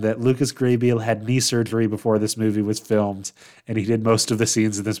time that Lucas Grabeel had knee surgery before this movie was filmed, and he did most of the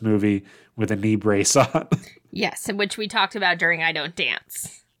scenes in this movie with a knee brace on. Yes, which we talked about during I Don't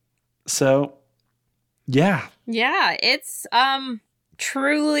Dance. So, yeah. Yeah, it's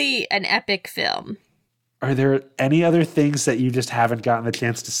truly an epic film. Are there any other things that you just haven't gotten the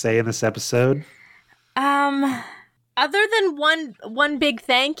chance to say in this episode? Other than one big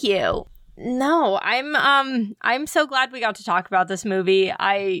thank you. No, I'm so glad we got to talk about this movie.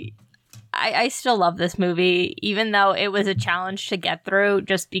 I still love this movie, even though it was a challenge to get through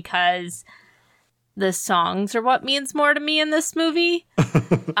just because the songs are what means more to me in this movie.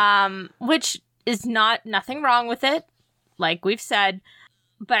 Which is nothing wrong with it, like we've said.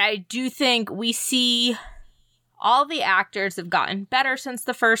 But I do think we see all the actors have gotten better since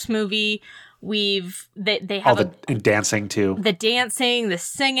the first movie. They have all the dancing too. The dancing, the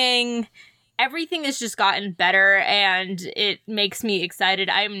singing, everything has just gotten better, and it makes me excited.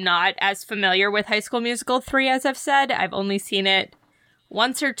 I'm not as familiar with High School Musical 3 as I've said. I've only seen it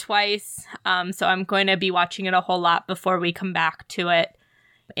once or twice, so I'm going to be watching it a whole lot before we come back to it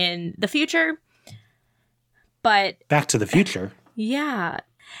in the future. But Back to the Future. Yeah.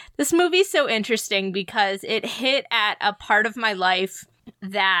 This movie's so interesting because it hit at a part of my life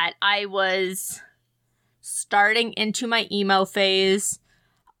that I was starting into my emo phase.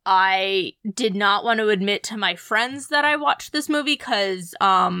 I did not want to admit to my friends that I watched this movie because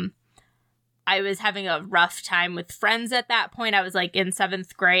I was having a rough time with friends at that point. I was like in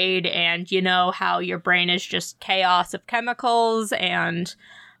 7th grade, and you know how your brain is just chaos of chemicals, and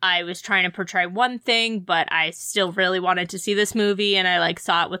I was trying to portray one thing, but I still really wanted to see this movie, and I like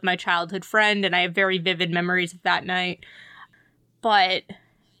saw it with my childhood friend, and I have very vivid memories of that night. But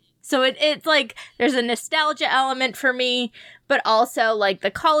so it's like there's a nostalgia element for me, but also like the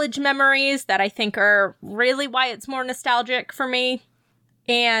college memories that I think are really why it's more nostalgic for me.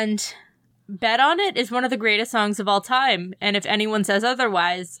 And Bet on It is one of the greatest songs of all time, and if anyone says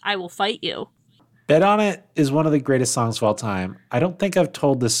otherwise, I will fight you. Bet on It is one of the greatest songs of all time. I don't think I've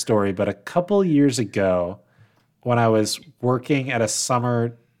told this story, but a couple years ago, when I was working at a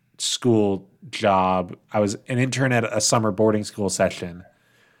summer school job, I was an intern at a summer boarding school session.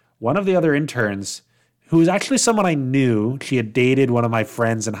 One of the other interns, who was actually someone I knew, she had dated one of my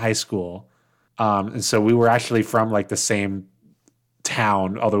friends in high school. And so we were actually from like the same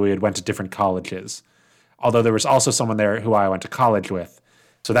town, although we had went to different colleges. Although there was also someone there who I went to college with.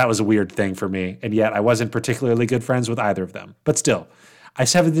 So that was a weird thing for me. And yet I wasn't particularly good friends with either of them. But still, I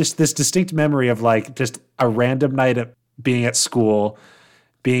just have this distinct memory of like just a random night of being at school,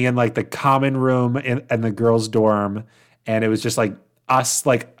 being in like the common room in the girls' dorm. And it was just like us,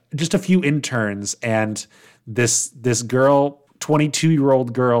 like just a few interns. And this girl,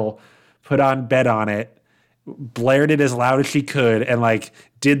 22-year-old girl, put on Bet on It, blared it as loud as she could, and like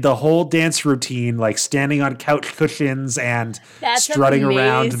did the whole dance routine, like standing on couch cushions and That's strutting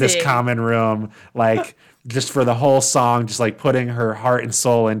around amazing. this common room, like just for the whole song, just like putting her heart and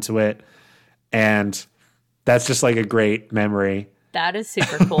soul into it. And that's just like a great memory. That is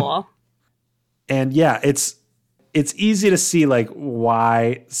super cool. And yeah, it's easy to see like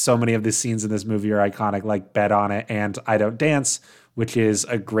why so many of the scenes in this movie are iconic, like Bet on It and I Don't Dance, which is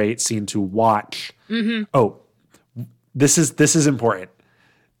a great scene to watch. Mm-hmm. Oh, this is important.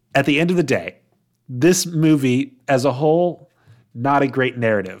 At the end of the day, this movie as a whole, not a great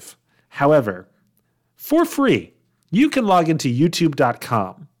narrative. However, for free, you can log into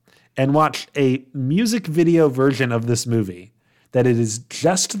youtube.com and watch a music video version of this movie that it is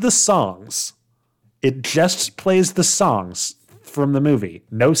just the songs. It just plays the songs from the movie,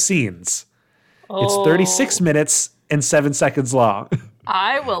 no scenes. It's 36 minutes and 7 seconds long.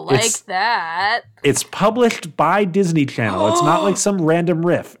 I will like that. It's published by Disney Channel. It's not like some random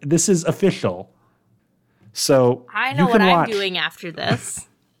riff. This is official. So I know what I'm doing after this.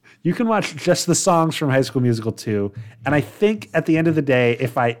 You can watch just the songs from High School Musical 2. And I think at the end of the day,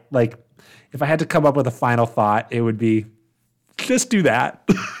 if I had to come up with a final thought, it would be just do that.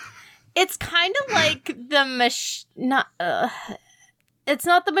 It's kind of like it's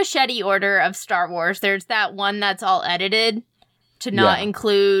not the machete order of Star Wars. There's that one that's all edited to not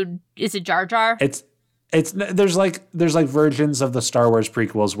include, is it Jar Jar? There's like versions of the Star Wars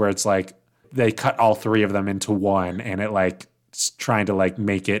prequels where it's like they cut all three of them into one and it like trying to like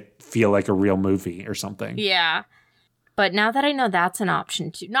make it feel like a real movie or something. Yeah. But now that I know that's an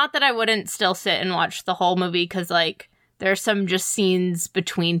option too, not that I wouldn't still sit and watch the whole movie because like there's some just scenes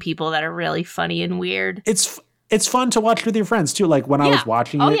between people that are really funny and weird. It's fun to watch with your friends too. Like when I was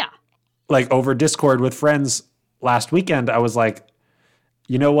watching it, like over Discord with friends last weekend, I was like,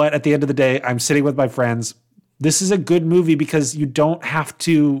 you know what? At the end of the day, I'm sitting with my friends. This is a good movie because you don't have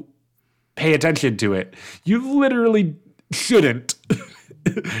to pay attention to it. You literally shouldn't.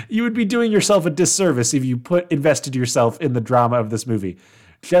 You would be doing yourself a disservice if you invested yourself in the drama of this movie.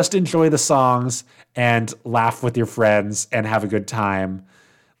 Just enjoy the songs and laugh with your friends and have a good time.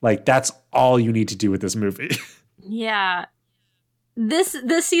 Like that's all you need to do with this movie. Yeah. This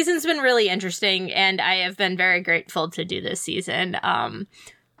season's been really interesting and I have been very grateful to do this season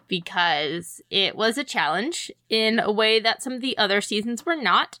because it was a challenge in a way that some of the other seasons were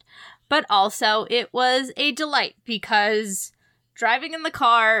not, but also it was a delight because driving in the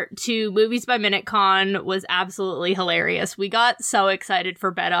car to Movies by Minute Con was absolutely hilarious. We got so excited for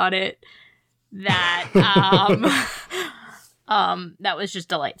Bet on It that that was just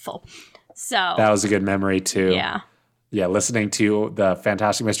delightful. So that was a good memory too. Yeah, listening to the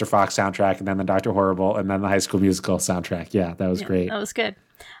Fantastic Mr. Fox soundtrack and then the Dr. Horrible and then the High School Musical soundtrack. Yeah, that was great. That was good.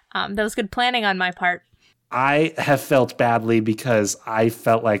 That was good planning on my part. I have felt badly because I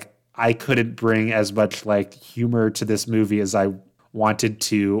felt like I couldn't bring as much like humor to this movie as I wanted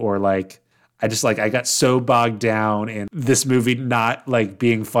to, or like I got so bogged down in this movie not like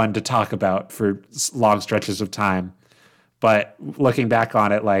being fun to talk about for long stretches of time. But looking back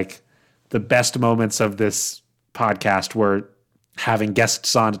on it, like the best moments of this podcast were having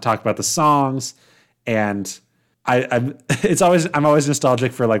guests on to talk about the songs, and I'm always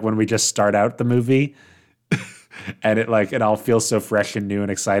nostalgic for like when we just start out the movie and it all feels so fresh and new and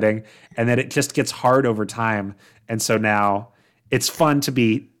exciting, and then it just gets hard over time. And so now it's fun to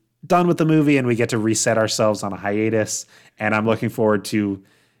be done with the movie and we get to reset ourselves on a hiatus, and I'm looking forward to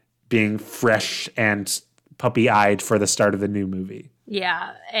being fresh and puppy-eyed for the start of the new movie.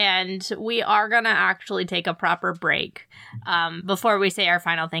 Yeah, and we are going to actually take a proper break. Before we say our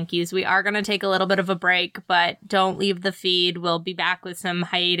final thank yous, we are going to take a little bit of a break, but don't leave the feed. We'll be back with some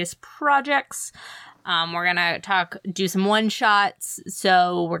hiatus projects. We're going to do some one-shots.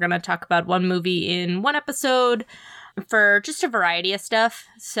 So we're going to talk about one movie in one episode for just a variety of stuff.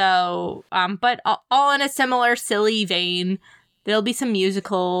 So, but all in a similar silly vein. There'll be some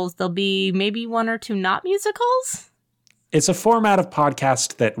musicals. There'll be maybe one or two not musicals. It's a format of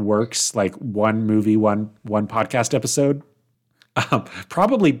podcast that works, like one movie, one podcast episode.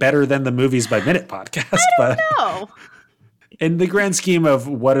 Probably better than the Movies by Minute podcast. I don't know. In the grand scheme of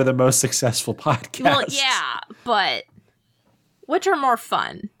what are the most successful podcasts. Well, yeah, but which are more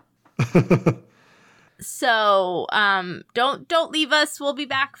fun? So, don't leave us. We'll be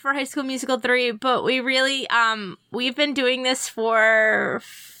back for High School Musical 3, but we really, we've been doing this for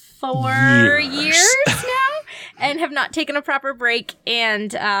 4 years now and have not taken a proper break.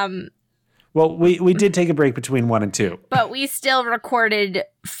 And, well, we did take a break between 1 and 2. But we still recorded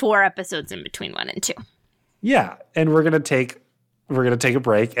 4 episodes in between 1 and 2. Yeah, and we're gonna take a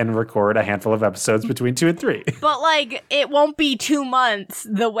break and record a handful of episodes between 2 and 3. But like, it won't be 2 months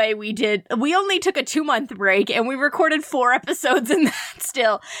the way we did. We only took a 2-month break and we recorded 4 episodes in that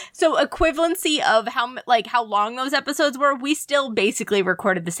still. So equivalency of how long those episodes were, we still basically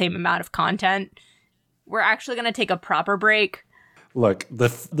recorded the same amount of content. We're actually going to take a proper break. Look, the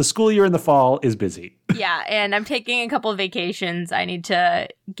school year in the fall is busy. Yeah, and I'm taking a couple of vacations. I need to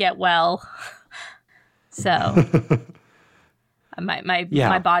get well. So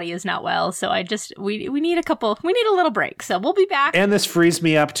my body is not well, so we need a little break. So we'll be back. And this frees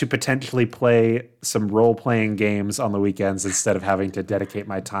me up to potentially play some role-playing games on the weekends instead of having to dedicate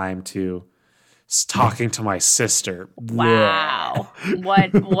my time to talking to my sister. Wow.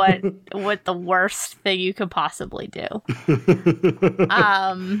 what the worst thing you could possibly do.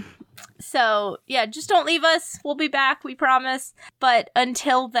 So yeah, just don't leave us. We'll be back, we promise. But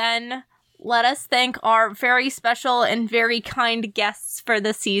until then, let us thank our very special and very kind guests for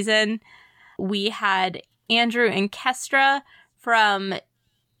the season. We had Andrew and Kestra from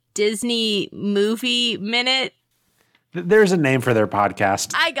Disney Movie Minute. There's a name for their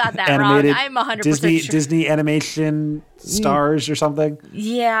podcast. I got that Animated wrong. I'm 100% sure. Disney Animation Stars or something.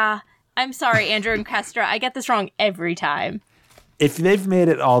 Yeah. I'm sorry, Andrew and Kestra. I get this wrong every time. If they've made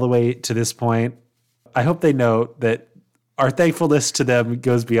it all the way to this point, I hope they know that our thankfulness to them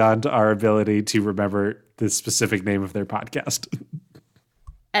goes beyond our ability to remember the specific name of their podcast.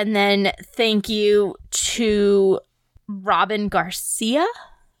 And then thank you to Robin Garcia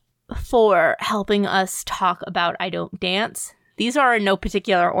for helping us talk about I Don't Dance. These are in no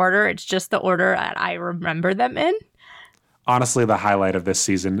particular order. It's just the order that I remember them in. Honestly, the highlight of this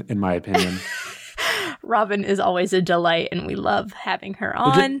season, in my opinion. Robin is always a delight, and we love having her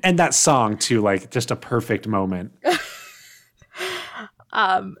on. And that song, too, like, just a perfect moment.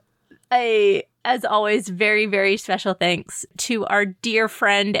 As always, very, very special thanks to our dear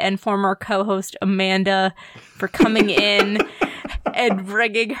friend and former co-host Amanda for coming in and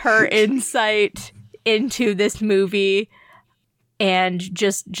bringing her insight into this movie and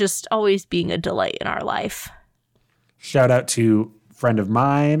just always being a delight in our life. Shout out to friend of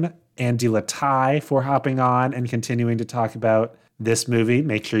mine, Andy Latai, for hopping on and continuing to talk about this movie.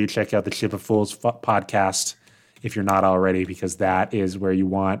 Make sure you check out the Ship of Fools podcast if you're not already, because that is where you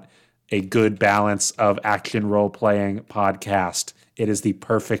want a good balance of action role-playing podcast. It is the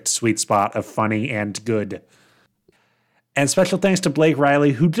perfect sweet spot of funny and good. And special thanks to Blake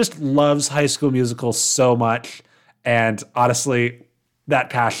Riley, who just loves High School Musical so much. And honestly, that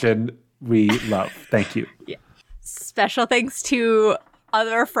passion we love. Thank you. Yeah. Special thanks to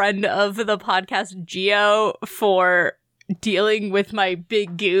other friend of the podcast, Gio, for dealing with my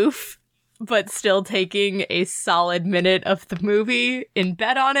big goof, but still taking a solid minute of the movie in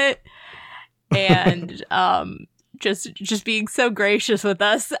bed on it. And just being so gracious with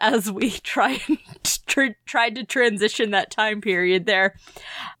us as we tried to transition that time period there.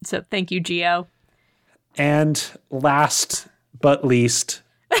 So thank you, Gio. And last but least,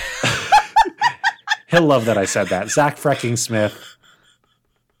 he'll love that I said that, Zach Frecking Smith,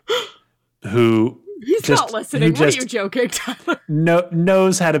 who he's just, not listening. What are you joking, Tyler?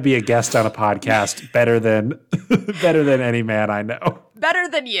 Knows how to be a guest on a podcast better than any man I know. Better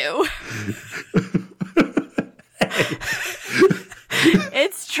than you.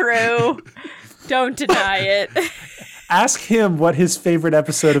 It's true. Don't deny it. Ask him what his favorite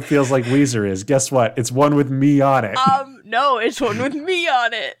episode of Feels Like Weezer is. Guess what? It's one with me on it. No, it's one with me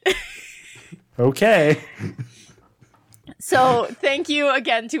on it. Okay. So thank you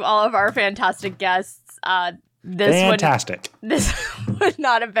again to all of our fantastic guests. This would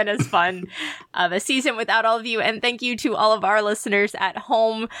not have been as fun of a season without all of you. And thank you to all of our listeners at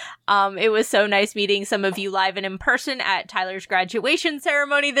home. It was so nice meeting some of you live and in person at Tyler's graduation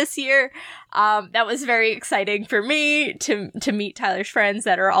ceremony this year. That was very exciting for me to meet Tyler's friends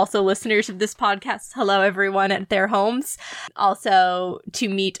that are also listeners of this podcast. Hello, everyone at their homes. Also to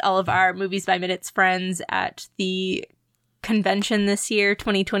meet all of our Movies by Minutes friends at the convention this year,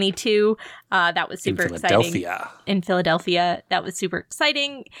 2022. That was super exciting. In Philadelphia. That was super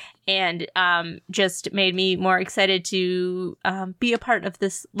exciting and just made me more excited to be a part of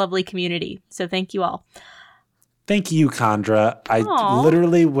this lovely community. So thank you all. Thank you, Condra. I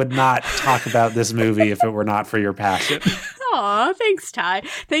literally would not talk about this movie if it were not for your passion. Aw, thanks, Ty.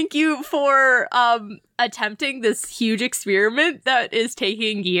 Thank you for attempting this huge experiment that is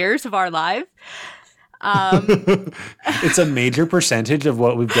taking years of our life. It's a major percentage of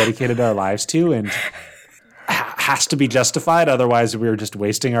what we've dedicated our lives to and has to be justified. Otherwise, we're just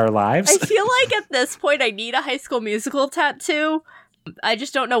wasting our lives. I feel like at this point, I need a High School Musical tattoo. I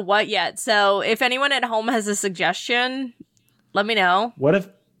just don't know what yet. So if anyone at home has a suggestion, let me know. What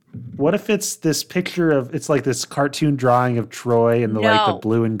if it's this picture of, it's like this cartoon drawing of Troy in the like the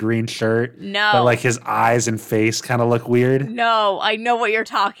blue and green shirt. No. But like his eyes and face kind of look weird. No, I know what you're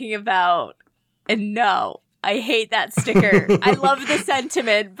talking about. And no, I hate that sticker. I love the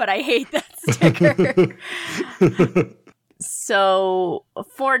sentiment, but I hate that sticker. So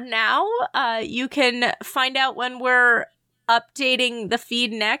for now, you can find out when we're updating the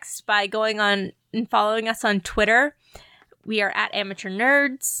feed next by going on and following us on Twitter. We are at Amateur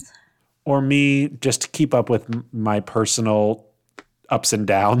Nerds. Or me, just to keep up with my personal ups and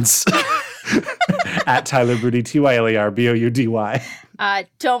downs. At Tyler Boudy, TYLER BOUDY.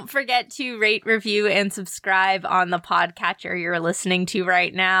 Don't forget to rate, review, and subscribe on the podcatcher you're listening to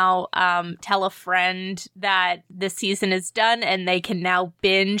right now. Tell a friend that this season is done and they can now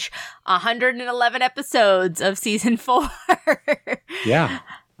binge 111 episodes of season 4. Yeah.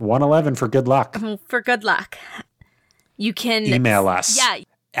 111 for good luck. For good luck. You can email us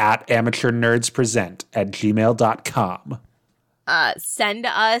at amateurnerdspresent@gmail.com. Send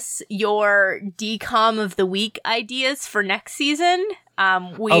us your DCOM of the week ideas for next season.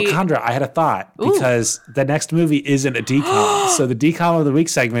 Condra, I had a thought because the next movie isn't a DCOM, so the DCOM of the week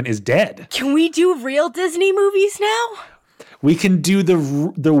segment is dead. Can we do real Disney movies now? We can do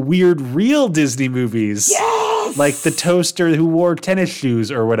the weird real Disney movies. Yes! Like the toaster who wore tennis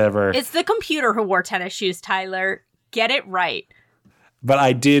shoes or whatever. It's the computer who wore tennis shoes, Tyler. Get it right. But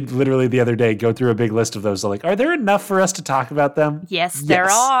I did literally the other day go through a big list of those. So like, are there enough for us to talk about them? Yes, there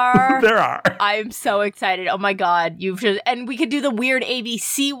are. There are. I'm so excited. Oh my God. And we could do the weird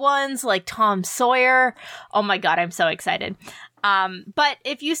ABC ones like Tom Sawyer. Oh my God. I'm so excited. But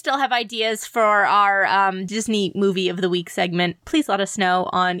if you still have ideas for our Disney movie of the week segment, please let us know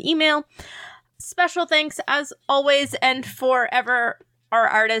on email. Special thanks as always and forever our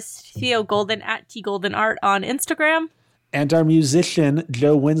artist Theo Golden at tgoldenart on Instagram. And our musician,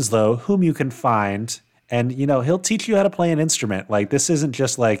 Joe Winslow, whom you can find. And, you know, he'll teach you how to play an instrument. Like, this isn't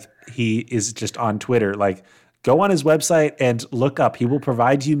just like he is just on Twitter. Like, go on his website and look up. He will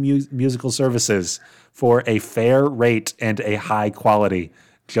provide you musical services for a fair rate and a high quality.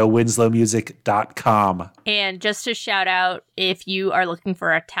 JoeWinslowMusic.com. And just to shout out, if you are looking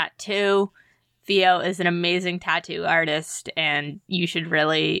for a tattoo, Theo is an amazing tattoo artist, and you should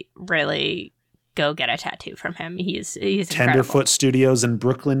really, really go get a tattoo from him. He's incredible. Tenderfoot Studios in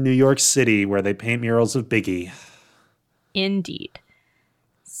Brooklyn, New York City, where they paint murals of Biggie. Indeed.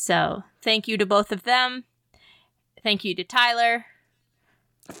 So, thank you to both of them. Thank you to Tyler.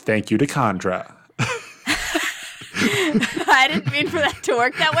 Thank you to Condra. I didn't mean for that to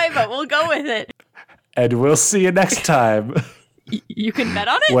work that way, but we'll go with it. And we'll see you next time. You can bet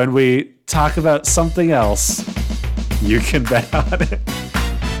on it? When we talk about something else, you can bet on it.